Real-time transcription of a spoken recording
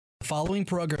following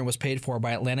program was paid for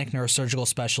by Atlantic Neurosurgical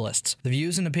Specialists. The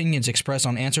views and opinions expressed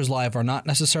on Answers Live are not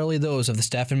necessarily those of the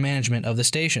staff and management of the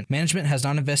station. Management has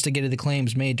not investigated the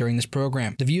claims made during this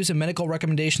program. The views and medical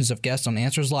recommendations of guests on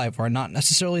Answers Live are not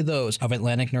necessarily those of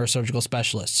Atlantic Neurosurgical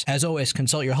Specialists. As always,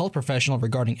 consult your health professional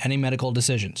regarding any medical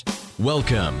decisions.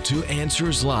 Welcome to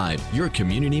Answers Live, your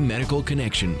community medical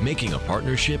connection, making a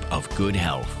partnership of good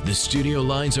health. The studio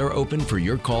lines are open for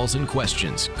your calls and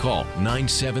questions. Call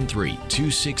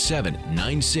 973-267-9687.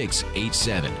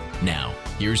 Now,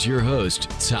 here's your host,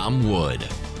 Tom Wood.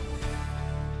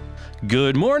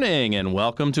 Good morning and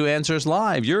welcome to Answers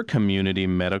Live, your community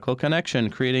medical connection,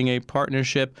 creating a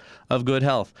partnership of good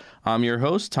health. I'm your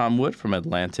host, Tom Wood from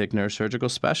Atlantic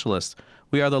Neurosurgical Specialists.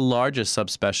 We are the largest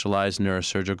subspecialized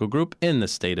neurosurgical group in the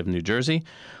state of New Jersey,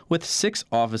 with 6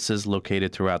 offices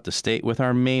located throughout the state, with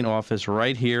our main office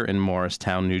right here in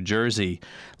Morristown, New Jersey.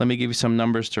 Let me give you some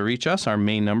numbers to reach us. Our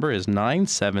main number is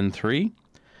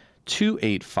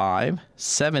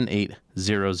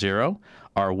 973-285-7800.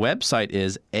 Our website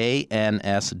is ansdocs.com.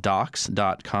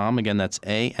 Again, that's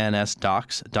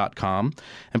ansdocs.com.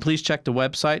 And please check the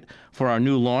website for our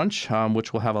new launch,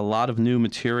 which will have a lot of new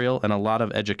material and a lot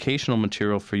of educational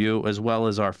material for you, as well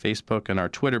as our Facebook and our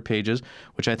Twitter pages,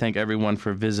 which I thank everyone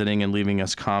for visiting and leaving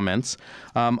us comments.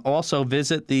 Also,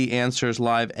 visit the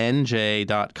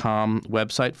AnswersLiveNJ.com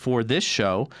website for this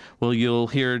show, where you'll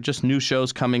hear just new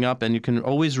shows coming up, and you can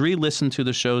always re-listen to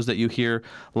the shows that you hear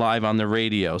live on the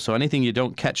radio. So anything you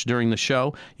don't catch during the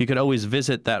show, you could always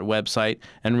visit that website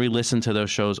and re-listen to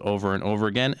those shows over and over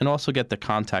again, and also get the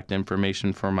contact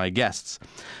information for my guests.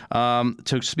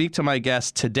 To speak to my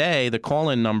guest today, the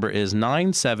call-in number is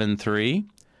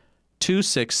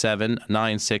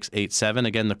 973-267-9687.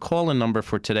 Again, the call-in number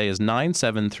for today is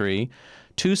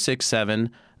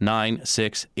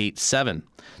 973-267-9687.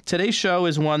 Today's show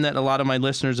is one that a lot of my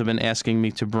listeners have been asking me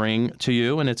to bring to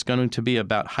you, and it's going to be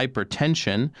about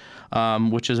hypertension,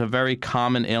 which is a very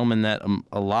common ailment that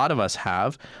a lot of us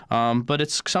have, but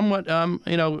it's somewhat,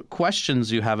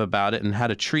 questions you have about it and how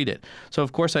to treat it. So,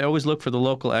 of course, I always look for the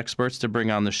local experts to bring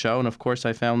on the show, and, of course,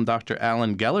 I found Dr.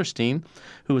 Alan Gellerstein,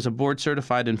 who is a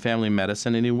board-certified in family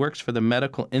medicine, and he works for the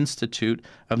Medical Institute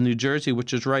of New Jersey,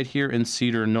 which is right here in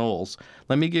Cedar Knolls.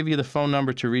 Let me give you the phone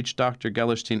number to reach Dr.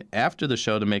 Gellerstein after the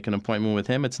show to make an appointment with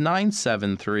him. It's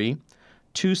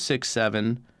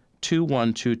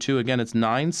 973-267-2122. Again, it's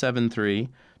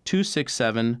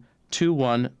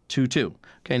 973-267-2122.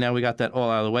 Okay, now we got that all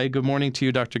out of the way. Good morning to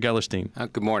you, Dr. Gellerstein.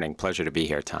 Good morning. Pleasure to be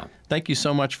here, Tom. Thank you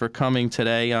so much for coming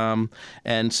today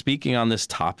and speaking on this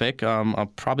topic.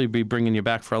 I'll probably be bringing you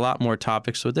back for a lot more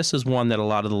topics, so this is one that a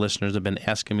lot of the listeners have been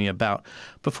asking me about.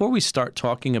 Before we start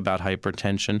talking about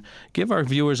hypertension, give our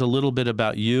viewers a little bit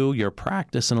about you, your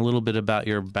practice, and a little bit about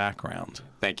your background.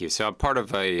 Thank you. So I'm part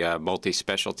of a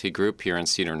multi-specialty group here in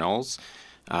Cedar Knolls.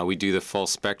 We do the full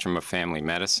spectrum of family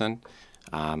medicine.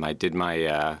 I did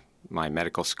my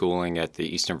medical schooling at the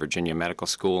Eastern Virginia Medical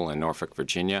School in Norfolk,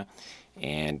 Virginia,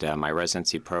 and my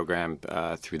residency program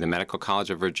through the Medical College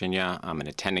of Virginia. I'm an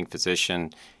attending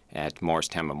physician at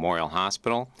Morristown Memorial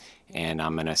Hospital, and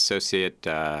I'm an associate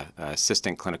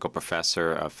assistant clinical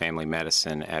professor of family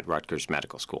medicine at Rutgers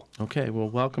Medical School. Okay, well,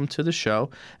 welcome to the show.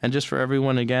 And just for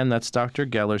everyone, again, that's Dr.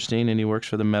 Gellerstein, and he works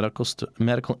for the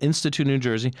Medical Institute of New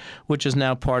Jersey, which is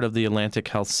now part of the Atlantic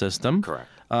Health System. Correct.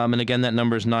 And again, that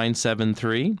number is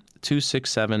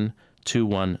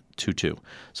 973-267-2122.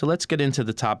 So let's get into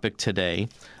the topic today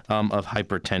of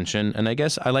hypertension. And I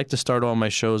guess I like to start all my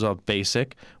shows off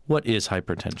basic. What is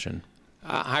hypertension?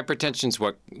 Hypertension is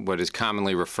what is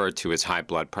commonly referred to as high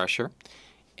blood pressure,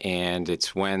 and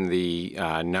it's when the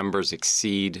numbers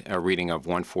exceed a reading of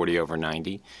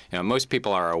 140/90. Most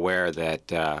people are aware that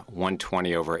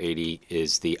 120/80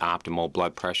 is the optimal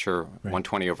blood pressure, right.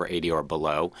 120/80 or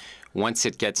below. Once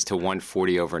it gets to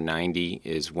 140/90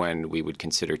 is when we would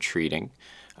consider treating.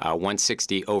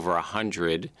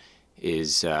 160/100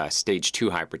 is stage 2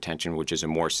 hypertension, which is a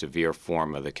more severe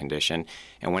form of the condition.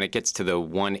 And when it gets to the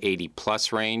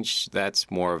 180-plus range,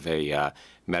 that's more of a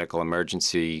medical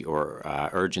emergency or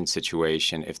urgent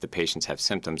situation. If the patients have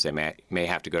symptoms, they may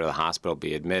have to go to the hospital,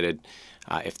 be admitted.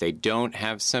 If they don't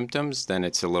have symptoms, then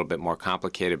it's a little bit more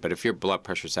complicated. But if your blood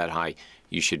pressure is that high,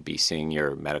 you should be seeing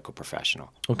your medical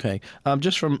professional. Okay.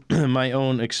 Just from my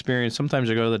own experience, sometimes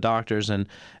I go to the doctors and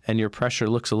your pressure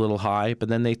looks a little high, but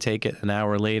then they take it an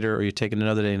hour later or you take it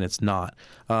another day and it's not.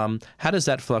 How does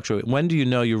that fluctuate? When do you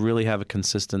know you really have a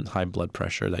consistent high blood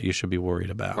pressure that you should be worried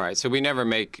about? Right. So we never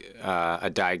make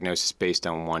a diagnosis based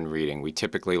on one reading. We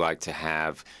typically like to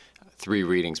have 3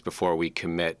 readings before we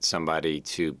commit somebody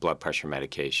to blood pressure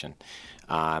medication.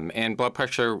 And blood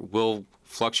pressure will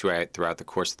fluctuate throughout the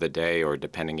course of the day, or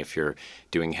depending if you're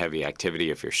doing heavy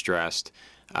activity, if you're stressed.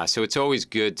 So it's always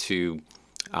good to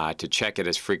check it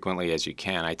as frequently as you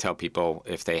can. I tell people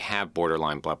if they have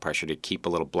borderline blood pressure to keep a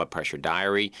little blood pressure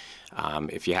diary.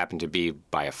 If you happen to be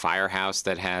by a firehouse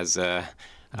that has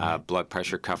blood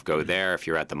pressure cuff, go there. If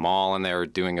you're at the mall and they're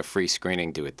doing a free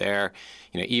screening, do it there.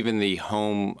 Even the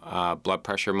home blood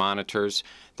pressure monitors,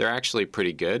 they're actually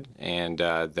pretty good, and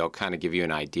they'll kind of give you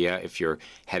an idea if you're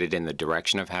headed in the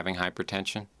direction of having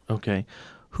hypertension. Okay.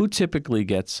 Who typically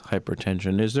gets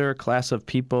hypertension? Is there a class of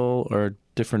people or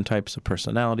different types of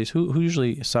personalities? Who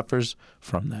usually suffers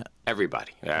from that?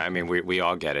 Everybody. I mean, we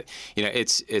all get it.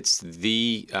 It's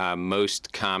the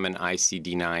most common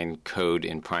ICD-9 code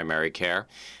in primary care.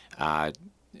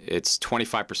 It's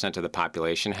 25% of the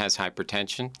population has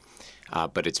hypertension,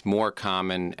 but it's more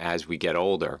common as we get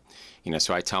older.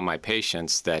 So I tell my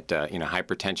patients that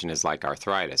hypertension is like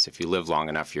arthritis. If you live long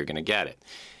enough, you're going to get it.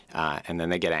 And then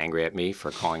they get angry at me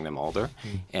for calling them older,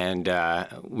 and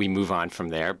we move on from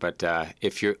there. But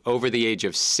if you're over the age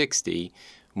of 60,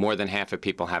 more than half of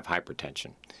people have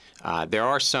hypertension. There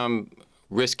are some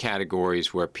risk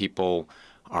categories where people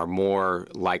are more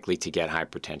likely to get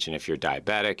hypertension. If you're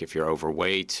diabetic, if you're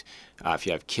overweight, if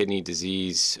you have kidney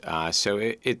disease. So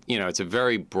it's a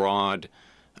very broad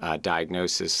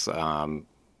diagnosis.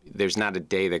 There's not a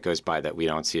day that goes by that we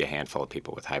don't see a handful of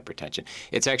people with hypertension.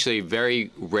 It's actually very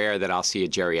rare that I'll see a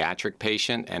geriatric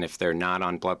patient, and if they're not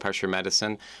on blood pressure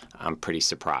medicine, I'm pretty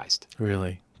surprised.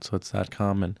 Really? So it's that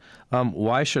common.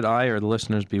 Why should I or the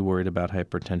listeners be worried about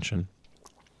hypertension?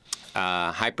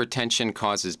 Hypertension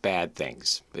causes bad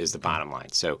things, is the bottom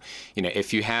line. So,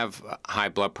 if you have high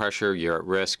blood pressure, you're at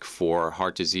risk for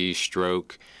heart disease,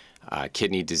 stroke,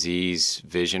 kidney disease,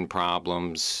 vision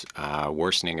problems,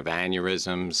 worsening of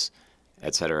aneurysms,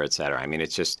 et cetera, et cetera. I mean,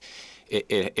 it's just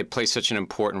it plays such an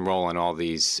important role in all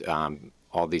these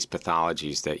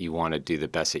pathologies that you want to do the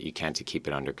best that you can to keep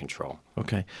it under control.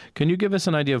 Okay. Can you give us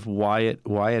an idea of why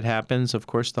it happens? Of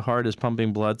course, the heart is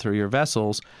pumping blood through your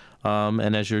vessels,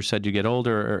 and as you said, you get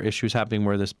older, or issues happening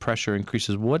where this pressure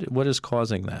increases. What is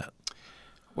causing that?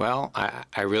 Well,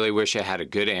 I really wish I had a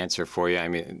good answer for you. I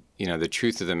mean, the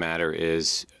truth of the matter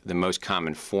is the most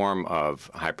common form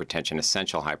of hypertension,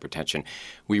 essential hypertension,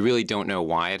 we really don't know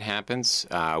why it happens.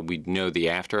 We know the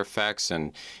after effects,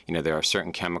 and, there are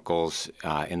certain chemicals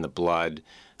in the blood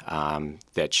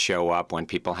that show up when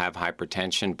people have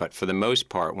hypertension. But for the most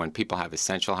part, when people have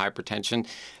essential hypertension,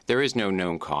 there is no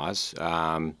known cause.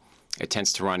 It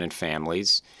tends to run in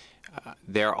families.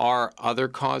 There are other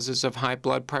causes of high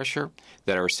blood pressure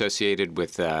that are associated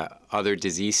with other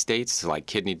disease states like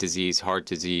kidney disease, heart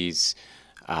disease,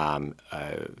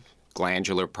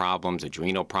 glandular problems,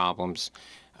 adrenal problems.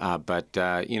 But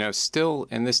still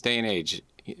in this day and age,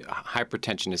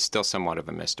 hypertension is still somewhat of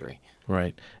a mystery.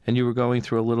 Right. And you were going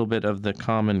through a little bit of the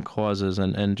common causes.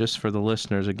 And just for the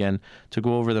listeners, again, to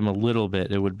go over them a little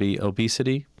bit, it would be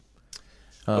obesity.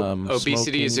 Obesity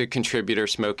smoking. is a contributor.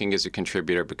 Smoking is a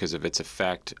contributor because of its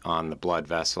effect on the blood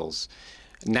vessels.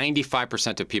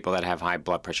 95% of people that have high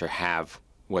blood pressure have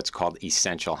what's called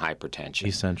essential hypertension.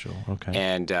 Essential, okay.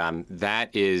 And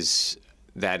that is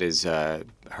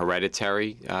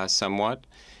hereditary somewhat.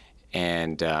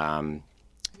 And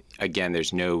again,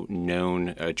 there's no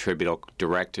known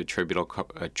direct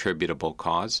attributable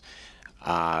cause.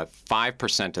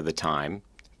 5% of the time,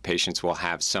 patients will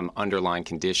have some underlying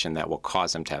condition that will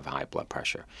cause them to have high blood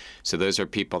pressure. So those are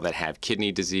people that have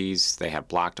kidney disease, they have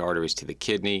blocked arteries to the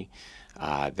kidney,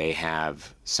 they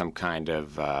have some kind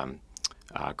of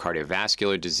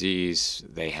cardiovascular disease,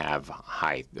 they have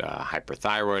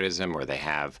hyperthyroidism, or they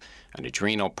have an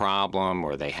adrenal problem,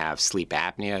 or they have sleep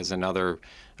apnea as another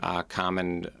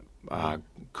common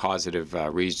causative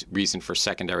reason for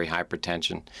secondary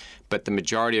hypertension. But the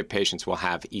majority of patients will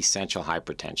have essential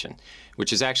hypertension,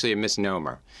 which is actually a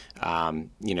misnomer.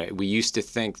 We used to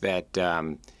think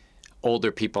that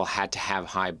older people had to have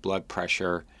high blood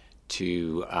pressure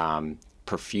to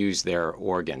perfuse their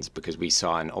organs, because we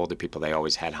saw in older people they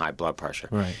always had high blood pressure.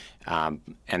 Right.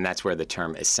 And that's where the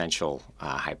term essential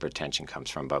hypertension comes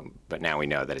from. But now we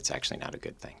know that it's actually not a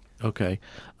good thing. Okay.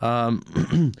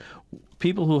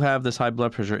 People who have this high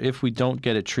blood pressure, if we don't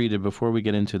get it treated before we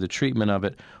get into the treatment of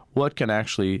it, what can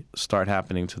actually start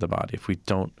happening to the body if we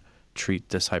don't treat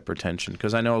this hypertension?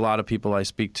 Because I know a lot of people I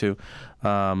speak to,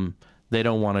 they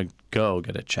don't want to go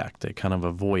get it checked. They kind of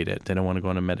avoid it. They don't want to go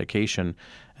on a medication.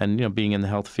 And, being in the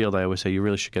health field, I always say you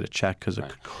really should get it checked because it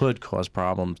could cause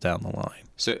problems down the line.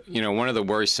 So, one of the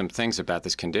worrisome things about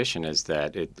this condition is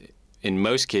that in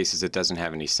most cases, it doesn't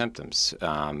have any symptoms,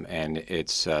 and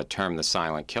it's termed the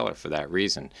silent killer for that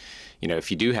reason. You know,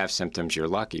 if you do have symptoms, you're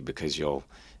lucky because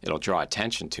it'll draw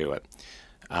attention to it.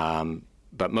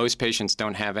 But most patients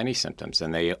don't have any symptoms,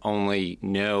 and they only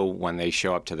know when they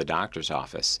show up to the doctor's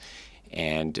office.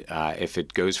 And if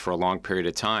it goes for a long period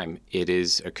of time, it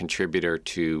is a contributor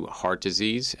to heart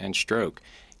disease and stroke.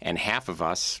 And half of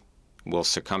us will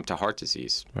succumb to heart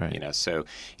disease. Right. You know, so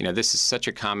this is such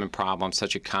a common problem,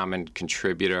 such a common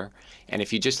contributor. And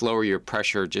if you just lower your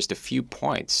pressure just a few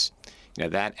points,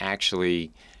 that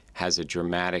actually has a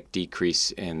dramatic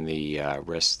decrease in the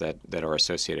risks that are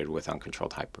associated with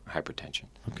uncontrolled hypertension.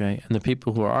 Okay. And the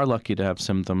people who are lucky to have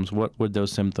symptoms, what would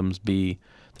those symptoms be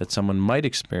that someone might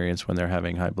experience when they're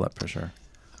having high blood pressure?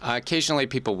 Occasionally,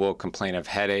 people will complain of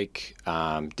headache,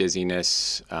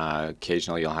 dizziness.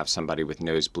 Occasionally, you'll have somebody with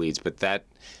nosebleeds, but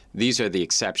these are the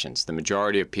exceptions. The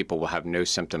majority of people will have no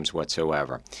symptoms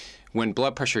whatsoever. When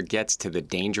blood pressure gets to the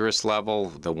dangerous level,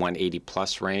 the 180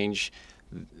 plus range,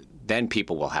 then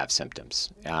people will have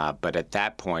symptoms. But at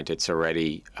that point, it's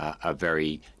already a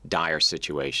very dire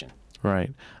situation.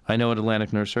 Right. I know at Atlantic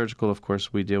Neurosurgical, of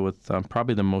course, we deal with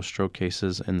probably the most stroke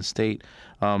cases in the state.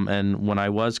 And when I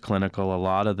was clinical, a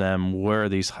lot of them were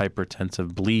these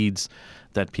hypertensive bleeds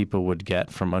that people would get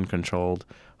from uncontrolled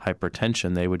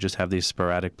hypertension. They would just have these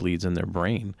sporadic bleeds in their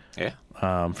brain. Yeah.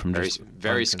 From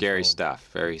very scary stuff.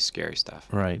 Very scary stuff.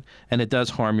 Right. And it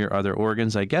does harm your other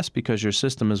organs, I guess, because your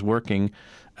system is working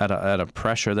at a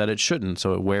pressure that it shouldn't,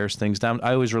 so it wears things down.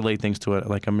 I always relate things to it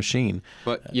like a machine.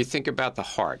 But you think about the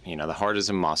heart. The heart is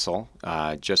a muscle,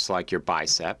 just like your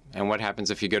bicep. And what happens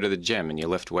if you go to the gym and you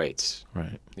lift weights?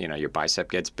 Right. Your bicep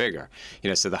gets bigger.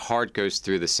 So the heart goes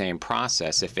through the same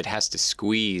process. If it has to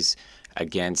squeeze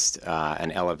against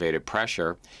an elevated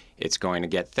pressure, it's going to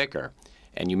get thicker.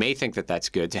 And you may think that that's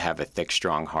good to have a thick,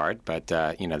 strong heart, but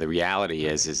the reality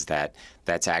is that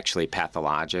that's actually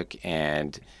pathologic,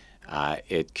 and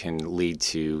it can lead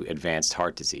to advanced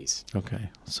heart disease. Okay.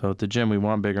 So at the gym, we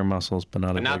want bigger muscles, but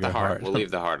not a bigger heart. Not the heart. We'll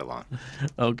leave the heart alone.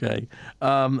 Okay.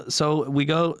 So we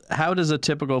go, how does a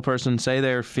typical person say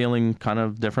they're feeling kind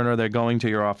of different or they're going to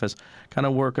your office, kind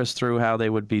of work us through how they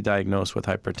would be diagnosed with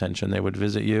hypertension? They would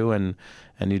visit you and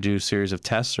you do a series of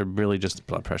tests, or really just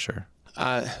blood pressure?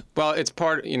 Well, it's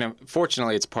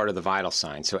fortunately, it's part of the vital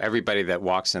signs. So everybody that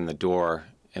walks in the door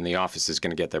in the office is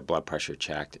going to get their blood pressure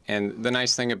checked. And the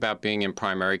nice thing about being in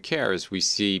primary care is we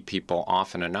see people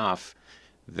often enough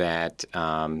that,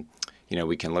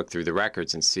 we can look through the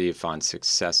records and see if on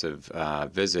successive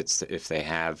visits, if they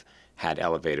have had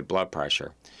elevated blood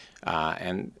pressure.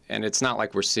 And it's not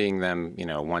like we're seeing them,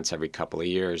 once every couple of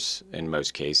years in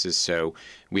most cases. So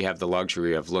we have the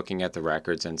luxury of looking at the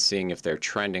records and seeing if they're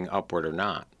trending upward or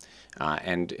not.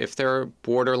 And if they're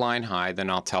borderline high, then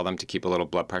I'll tell them to keep a little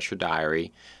blood pressure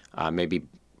diary, maybe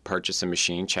purchase a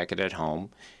machine, check it at home,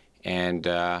 and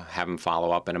have them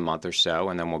follow up in a month or so,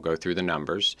 and then we'll go through the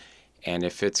numbers. And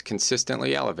if it's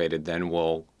consistently elevated, then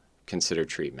we'll consider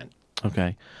treatment.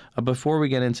 Okay. Before we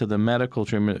get into the medical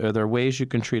treatment, are there ways you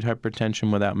can treat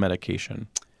hypertension without medication?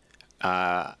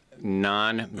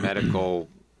 Non-medical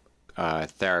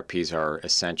therapies are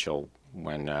essential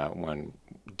when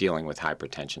dealing with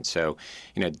hypertension. So,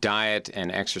 diet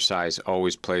and exercise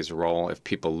always plays a role. If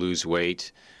people lose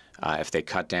weight, if they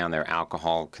cut down their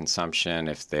alcohol consumption,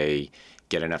 if they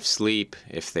get enough sleep,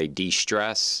 if they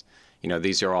de-stress,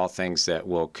 these are all things that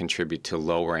will contribute to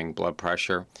lowering blood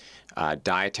pressure.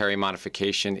 Dietary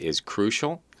modification is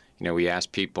crucial. We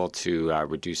ask people to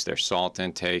reduce their salt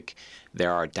intake.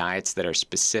 There are diets that are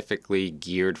specifically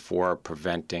geared for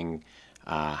preventing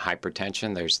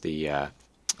hypertension. There's the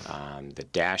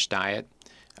DASH diet.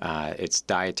 It's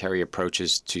dietary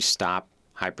approaches to stop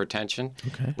hypertension,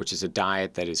 which is a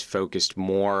diet that is focused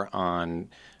more on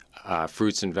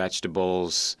fruits and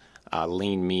vegetables,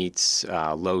 lean meats,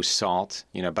 low salt.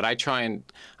 But I try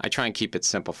and keep it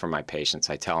simple for my patients.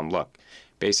 I tell them, look,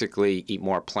 basically eat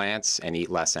more plants and eat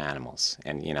less animals,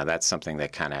 and that's something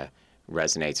that kind of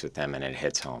resonates with them and it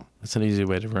hits home. That's an easy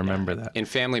way to remember that. In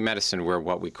family medicine, we're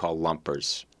what we call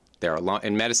lumpers.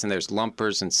 In medicine, there's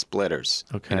lumpers and splitters.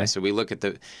 Okay. So we look at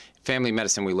the family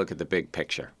medicine. We look at the big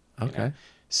picture. Okay.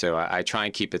 So I try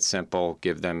and keep it simple.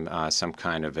 Give them some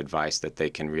kind of advice that they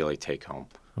can really take home.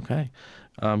 Okay.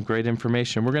 Great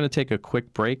information. We're going to take a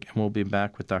quick break, and we'll be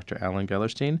back with Dr. Alan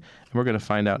Gellerstein, and we're going to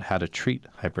find out how to treat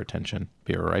hypertension.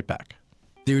 Be right back.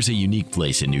 There's a unique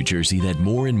place in New Jersey that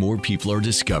more and more people are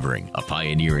discovering, a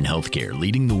pioneer in healthcare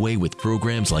leading the way with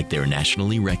programs like their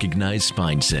nationally recognized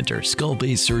Spine Center,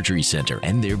 Skull-Based Surgery Center,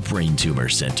 and their Brain Tumor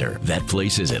Center. That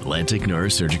place is Atlantic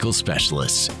Neurosurgical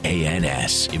Specialists,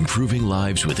 ANS, improving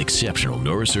lives with exceptional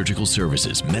neurosurgical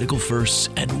services, medical firsts,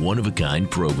 and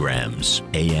one-of-a-kind programs.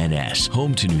 ANS,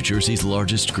 home to New Jersey's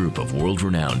largest group of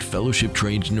world-renowned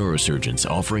fellowship-trained neurosurgeons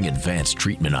offering advanced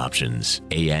treatment options.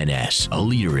 ANS, a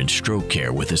leader in stroke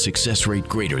care with a success rate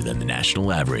greater than the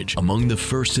national average, among the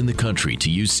first in the country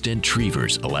to use stent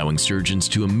retrievers, allowing surgeons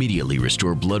to immediately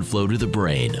restore blood flow to the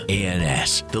brain.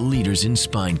 ANS, the leaders in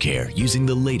spine care, using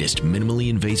the latest minimally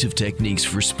invasive techniques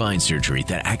for spine surgery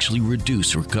that actually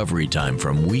reduce recovery time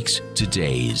from weeks to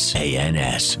days.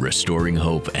 ANS, restoring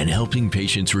hope and helping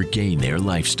patients regain their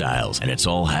lifestyles. And it's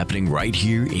all happening right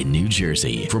here in New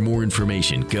Jersey. For more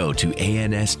information, go to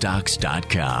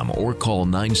ansdocs.com or call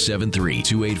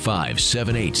 973-285-7800.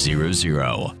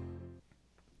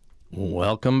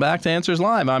 Welcome back to Answers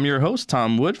Live. I'm your host,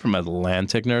 Tom Wood from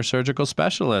Atlantic Neurosurgical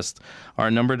Specialists. Our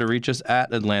number to reach us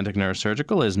at Atlantic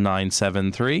Neurosurgical is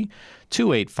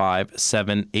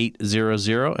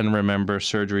 973-285-7800. And remember,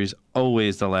 surgery is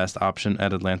always the last option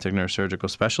at Atlantic Neurosurgical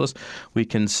Specialists. We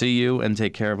can see you and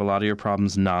take care of a lot of your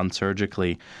problems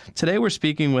non-surgically. Today we're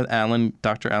speaking with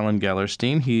Dr. Alan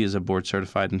Gellerstein. He is a board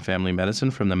certified in family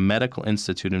medicine from the Medical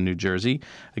Institute of New Jersey.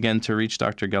 Again, to reach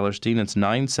Dr. Gellerstein, it's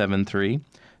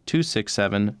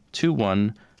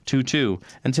 973-267-2122.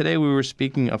 And today we were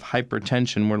speaking of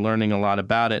hypertension. We're learning a lot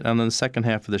about it. And in the second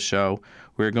half of the show,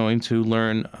 we're going to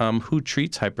learn who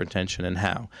treats hypertension and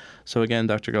how. So again,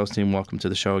 Dr. Gellerstein, welcome to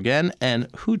the show again. And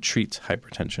who treats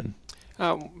hypertension?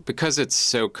 Because it's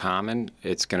so common,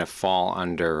 it's going to fall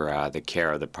under the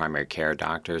care of the primary care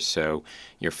doctors. So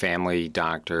your family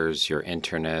doctors, your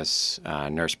internists,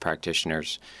 nurse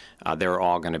practitioners, they're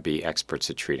all going to be experts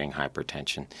at treating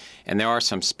hypertension. And there are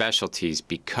some specialties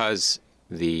because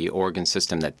the organ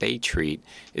system that they treat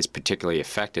is particularly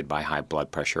affected by high blood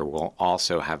pressure will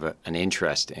also have an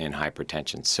interest in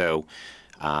hypertension. So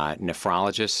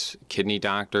nephrologists, kidney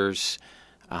doctors,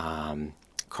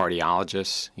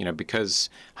 cardiologists, because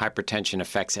hypertension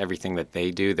affects everything that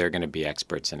they do, they're going to be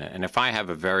experts in it. And if I have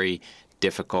a very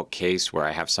difficult case where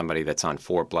I have somebody that's on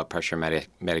 4 blood pressure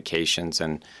medications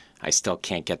and I still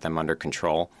can't get them under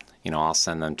control, I'll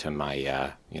send them to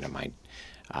my, my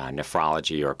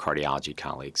nephrology or cardiology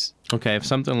colleagues. Okay, if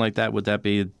something like that, would that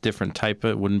be a different type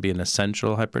of, wouldn't be an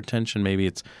essential hypertension? Maybe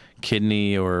it's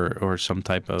kidney or some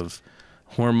type of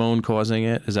hormone causing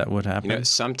it? Is that what happens?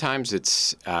 Sometimes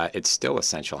it's still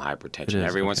essential hypertension.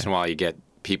 Every once in a while you get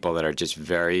people that are just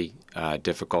very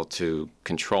difficult to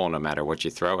control no matter what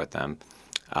you throw at them.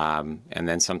 And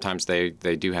then sometimes they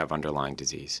do have underlying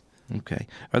disease. Okay.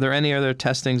 Are there any other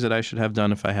testings that I should have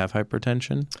done if I have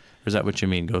hypertension? Or is that what you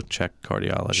mean, go check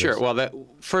cardiologist? Sure. Well,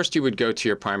 first you would go to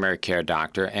your primary care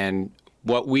doctor. And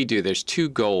what we do, there's 2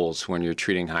 goals when you're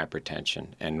treating hypertension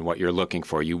and what you're looking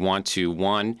for. You want to,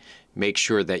 1, make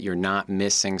sure that you're not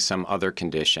missing some other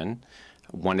condition,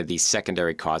 one of these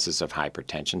secondary causes of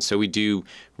hypertension. So we do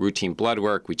routine blood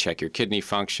work. We check your kidney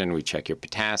function. We check your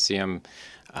potassium.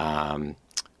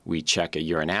 We check a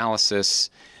urinalysis.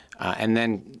 And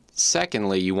then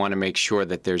secondly, you want to make sure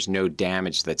that there's no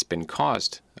damage that's been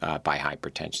caused by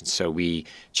hypertension. So we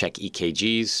check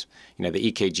EKGs.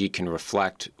 The EKG can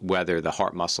reflect whether the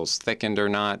heart muscle's thickened or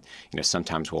not.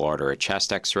 Sometimes we'll order a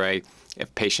chest X-ray.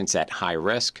 If patient's at high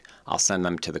risk, I'll send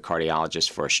them to the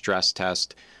cardiologist for a stress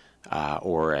test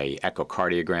or a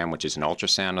echocardiogram, which is an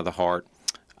ultrasound of the heart.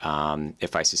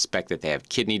 If I suspect that they have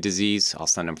kidney disease, I'll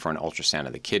send them for an ultrasound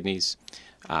of the kidneys.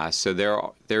 So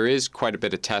there is quite a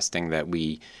bit of testing that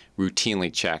we routinely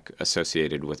check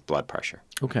associated with blood pressure.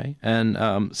 Okay. And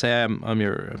say I'm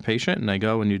your patient and I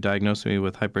go and you diagnose me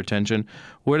with hypertension.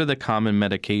 What are the common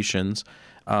medications,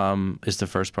 is the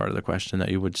first part of the question, that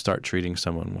you would start treating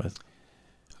someone with?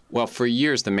 Well, for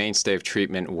years, the mainstay of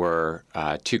treatment were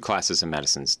 2 classes of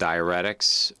medicines: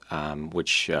 diuretics,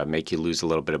 which make you lose a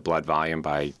little bit of blood volume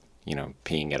by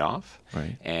peeing it off,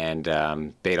 right, and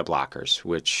beta blockers,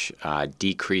 which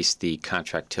decrease the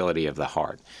contractility of the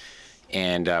heart.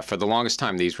 And for the longest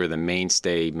time, these were the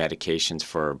mainstay medications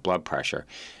for blood pressure.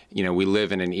 We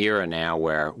live in an era now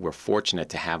where we're fortunate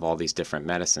to have all these different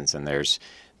medicines, and there's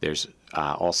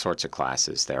all sorts of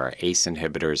classes. There are ACE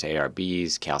inhibitors,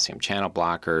 ARBs, calcium channel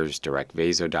blockers, direct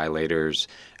vasodilators,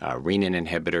 renin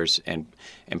inhibitors, and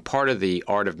part of the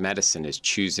art of medicine is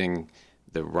choosing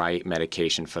the right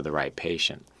medication for the right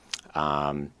patient.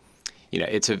 The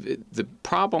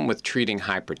problem with treating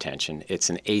hypertension, it's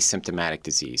an asymptomatic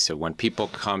disease. So when people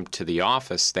come to the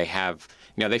office, they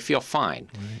feel fine.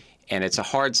 Right. And it's a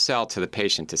hard sell to the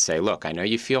patient to say, look, I know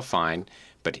you feel fine,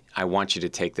 but I want you to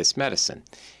take this medicine.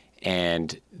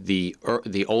 And the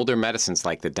older medicines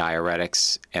like the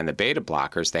diuretics and the beta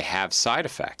blockers, they have side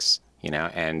effects,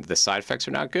 and the side effects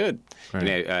are not good.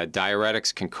 Right.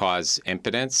 Diuretics can cause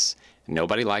impotence.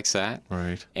 Nobody likes that.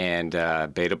 Right. And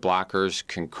beta blockers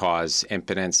can cause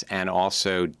impotence and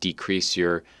also decrease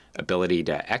your ability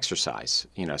to exercise.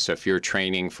 So if you're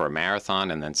training for a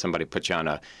marathon and then somebody puts you on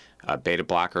a beta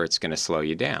blocker, it's going to slow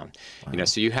you down. Wow.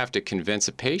 So you have to convince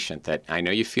a patient that I know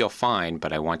you feel fine,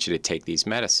 but I want you to take these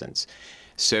medicines.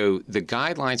 So the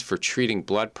guidelines for treating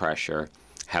blood pressure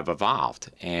have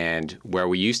evolved, and where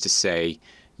we used to say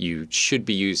you should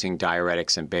be using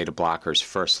diuretics and beta blockers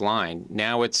first line,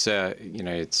 now it's a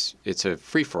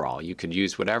free for all. You could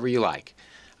use whatever you like.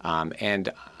 And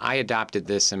I adopted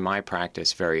this in my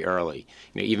practice very early,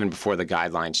 even before the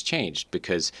guidelines changed,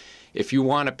 because if you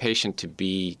want a patient to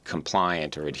be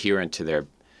compliant or adherent to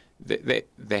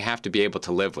they have to be able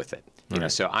to live with it.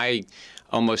 Right. So I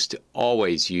almost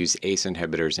always use ACE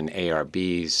inhibitors and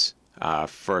ARBs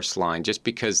first line just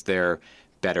because they're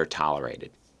better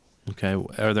tolerated. Okay.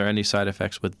 Are there any side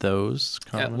effects with those?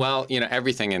 Well,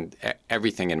 everything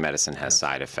in medicine has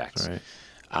side effects.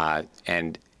 Right.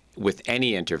 And with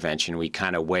any intervention, we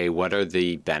kind of weigh what are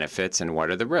the benefits and what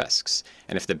are the risks.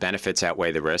 And if the benefits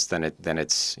outweigh the risks, then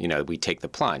it's we take the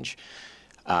plunge.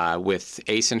 With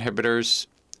ACE inhibitors,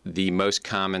 the most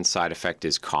common side effect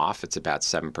is cough. It's about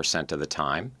 7% of the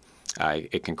time.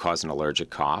 It can cause an allergic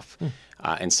cough.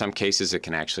 In some cases, it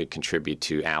can actually contribute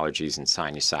to allergies and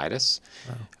sinusitis.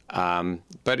 Wow.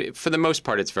 But for the most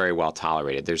part, it's very well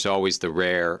tolerated. There's always the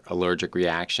rare allergic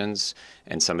reactions,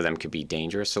 and some of them could be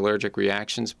dangerous allergic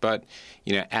reactions. But,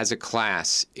 as a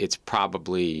class, it's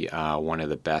probably one of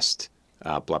the best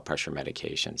blood pressure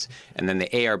medications. And then the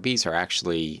ARBs are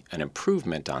actually an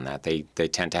improvement on that. They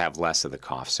tend to have less of the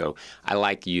cough. So I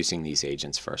like using these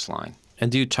agents first line.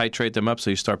 And do you titrate them up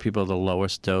so you start people at the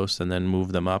lowest dose and then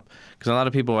move them up? Because a lot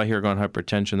of people I hear going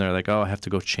hypertension, they're like, oh, I have to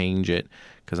go change it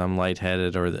because I'm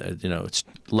lightheaded or, it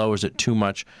lowers it too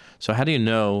much. So how do you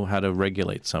know how to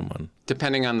regulate someone?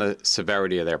 Depending on the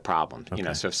severity of their problem.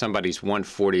 Okay. So if somebody's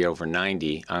 140 over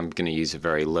 90, I'm going to use a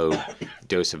very low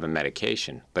dose of a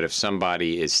medication. But if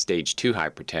somebody is stage 2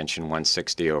 hypertension,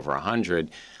 160 over 100,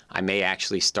 I may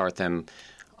actually start them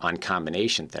on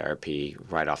combination therapy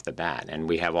right off the bat. And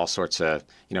we have all sorts of,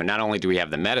 not only do we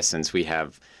have the medicines, we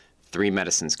have 3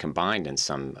 medicines combined in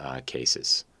some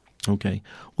cases. Okay.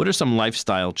 What are some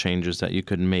lifestyle changes that you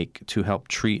could make to help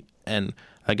treat and,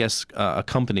 I guess,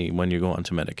 accompany when you go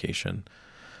onto medication?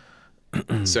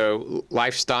 So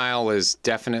lifestyle is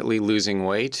definitely losing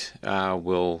weight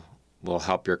will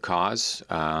help your cause.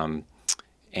 And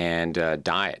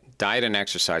diet. Diet and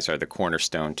exercise are the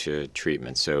cornerstone to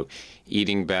treatment. So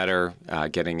eating better,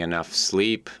 getting enough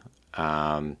sleep,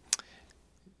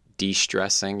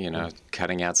 de-stressing,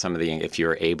 cutting out some of if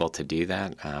you're able to do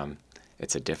that.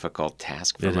 It's a difficult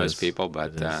task for most people,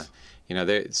 but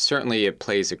certainly it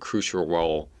plays a crucial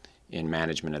role in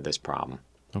management of this problem.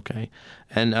 Okay.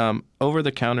 And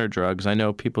over-the-counter drugs, I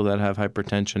know people that have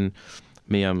hypertension,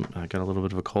 I got a little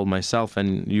bit of a cold myself,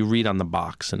 and you read on the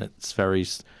box, and it's very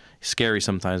scary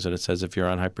sometimes that it says if you're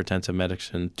on hypertensive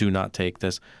medicine, do not take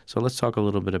this. So let's talk a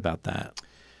little bit about that.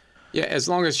 Yeah, as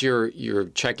long as you're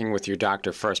checking with your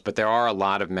doctor first, but there are a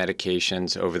lot of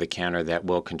medications over the counter that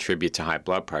will contribute to high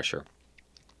blood pressure.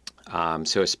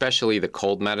 So especially the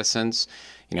cold medicines,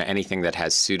 anything that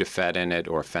has Sudafed in it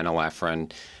or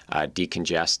phenylephrine,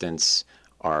 decongestants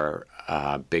are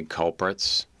big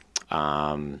culprits.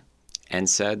 NSAIDs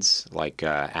like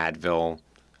Advil,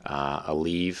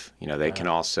 Aleve, they can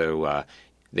also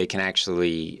they can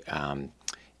actually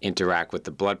interact with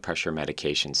the blood pressure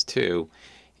medications too,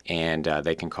 and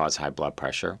they can cause high blood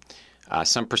pressure.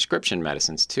 Some prescription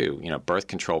medicines too, birth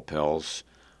control pills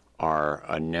are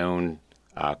a known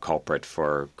culprit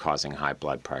for causing high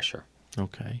blood pressure.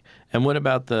 Okay. And what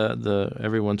about the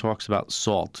everyone talks about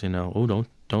salt,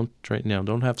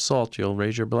 don't have salt, you'll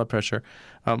raise your blood pressure.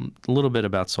 A little bit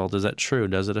about salt, is that true?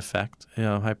 Does it affect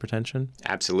hypertension?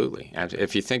 Absolutely.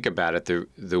 If you think about it,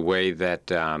 the way that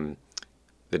the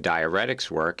diuretics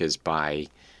work is by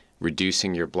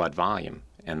reducing your blood volume.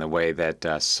 And the way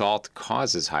that salt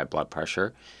causes high blood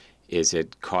pressure is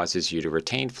it causes you to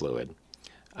retain fluid.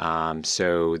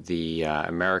 So the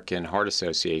American Heart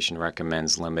Association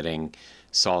recommends limiting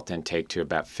salt intake to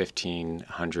about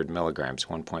 1,500 milligrams,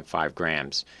 1.5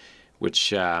 grams,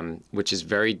 which is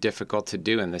very difficult to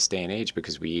do in this day and age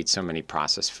because we eat so many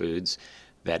processed foods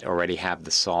that already have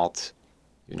the salt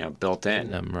built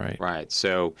in. Them, right. Right.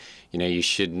 So, you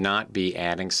should not be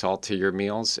adding salt to your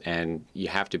meals, and you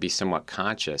have to be somewhat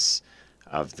conscious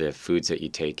of the foods that you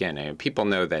take in. And people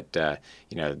know that,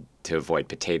 to avoid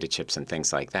potato chips and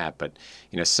things like that. But,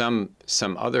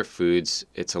 some other foods,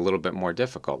 it's a little bit more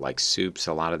difficult, like soups.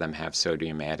 A lot of them have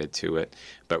sodium added to it.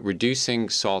 But reducing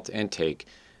salt intake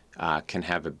can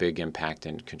have a big impact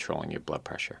in controlling your blood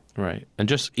pressure. Right. And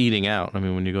just eating out. I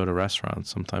mean, when you go to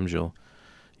restaurants, sometimes you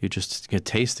just can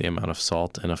taste the amount of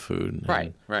salt in a food.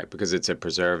 Right, because it's a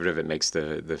preservative. It makes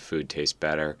the food taste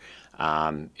better.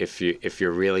 If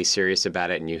you're really serious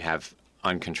about it and you have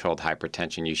uncontrolled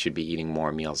hypertension, you should be eating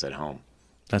more meals at home.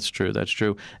 That's true.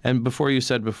 And before you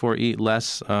said eat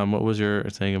less, what was your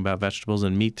thing about vegetables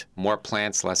and meat? More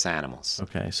plants, less animals.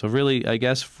 Okay. So really, I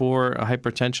guess for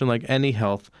hypertension, like any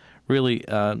health, really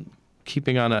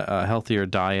keeping on a healthier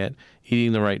diet,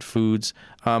 eating the right foods.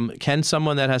 Can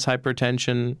someone that has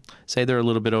hypertension, say they're a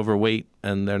little bit overweight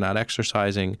and they're not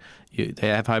exercising, they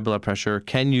have high blood pressure,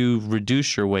 can you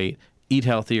reduce your weight, eat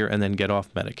healthier, and then get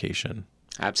off medication?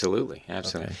 Absolutely.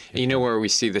 Okay. Where we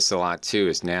see this a lot, too,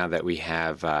 is now that we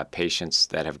have patients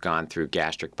that have gone through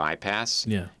gastric bypass.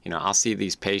 Yeah. I'll see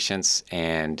these patients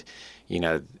and,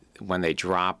 when they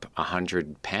drop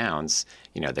 100 pounds,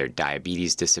 their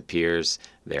diabetes disappears,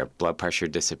 their blood pressure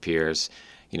disappears.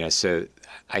 So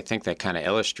I think that kind of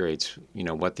illustrates,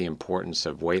 what the importance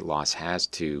of weight loss has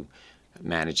to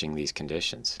managing these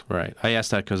conditions. Right. I asked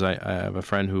that because I have a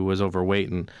friend who was overweight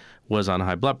and was on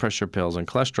high blood pressure pills and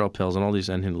cholesterol pills and all these,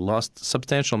 and he lost a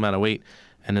substantial amount of weight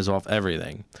and is off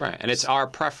everything. Right. And it's our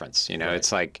preference. Right.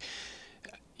 It's like,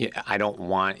 I don't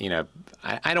want,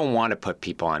 I don't want to put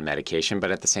people on medication, but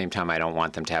at the same time, I don't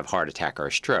want them to have a heart attack or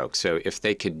a stroke. So if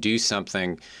they could do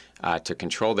something to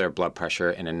control their blood pressure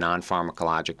in a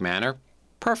non-pharmacologic manner,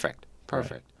 perfect.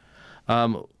 Right.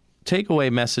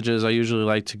 Takeaway messages I usually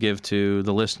like to give to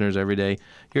the listeners every day.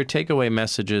 Your takeaway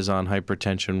messages on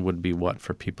hypertension would be what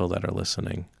for people that are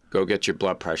listening? Go get your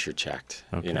blood pressure checked.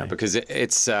 Okay. Because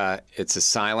it's a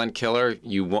silent killer.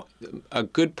 A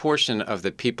good portion of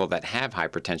the people that have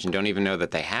hypertension don't even know that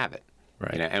they have it.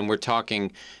 Right. And we're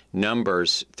talking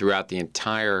numbers throughout the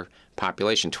entire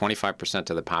population. 25%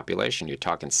 of the population. You're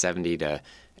talking 70 to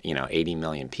 80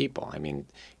 million people. I mean,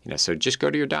 so just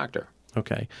go to your doctor.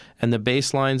 Okay. And the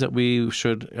baselines that we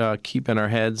should keep in our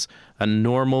heads, a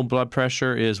normal blood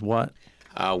pressure is what?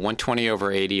 120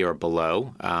 over 80 or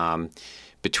below.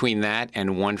 Between that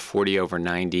and 140 over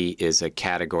 90 is a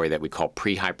category that we call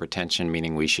pre-hypertension,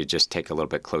 meaning we should just take a little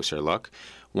bit closer look.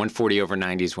 140 over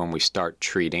 90 is when we start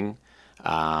treating.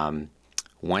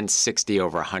 160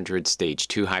 over 100, stage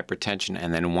 2 hypertension,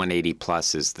 and then 180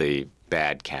 plus is the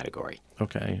bad category.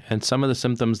 Okay. And some of the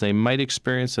symptoms they might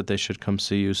experience that they should come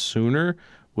see you sooner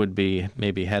would be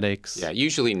maybe headaches? Yeah,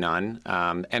 usually none.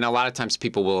 And a lot of times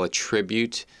people will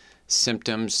attribute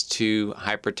symptoms to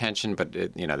hypertension, but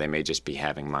they may just be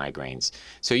having migraines.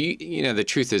 So the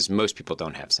truth is most people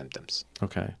don't have symptoms.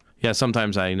 Okay. Yeah,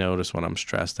 sometimes I notice when I'm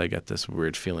stressed, I get this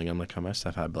weird feeling. I'm like, I must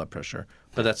have high blood pressure.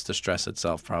 But that's the stress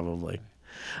itself, probably.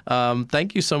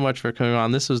 Thank you so much for coming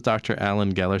on. This was Dr.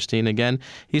 Alan Gellerstein. Again,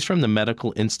 he's from the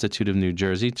Medical Institute of New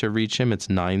Jersey. To reach him, it's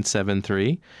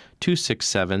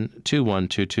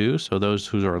 973-267-2122. So those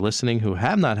who are listening who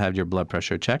have not had your blood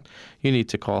pressure checked, you need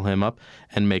to call him up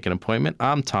and make an appointment.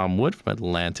 I'm Tom Wood from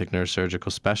Atlantic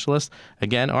Neurosurgical Specialist.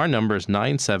 Again, our number is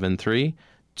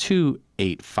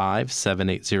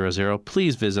 973-285-7800.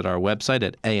 Please visit our website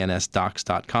at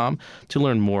ansdocs.com to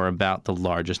learn more about the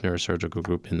largest neurosurgical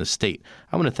group in the state.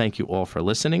 I want to thank you all for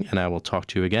listening, and I will talk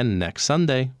to you again next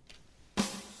Sunday.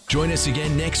 Join us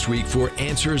again next week for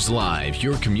Answers Live,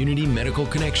 your community medical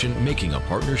connection, making a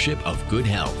partnership of good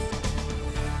health.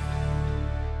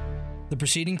 The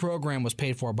preceding program was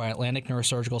paid for by Atlantic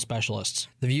Neurosurgical Specialists.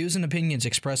 The views and opinions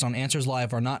expressed on Answers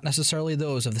Live are not necessarily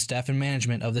those of the staff and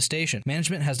management of the station.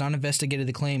 Management has not investigated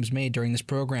the claims made during this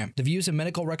program. The views and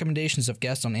medical recommendations of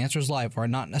guests on Answers Live are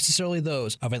not necessarily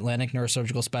those of Atlantic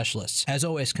Neurosurgical Specialists. As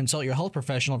always, consult your health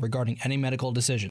professional regarding any medical decision.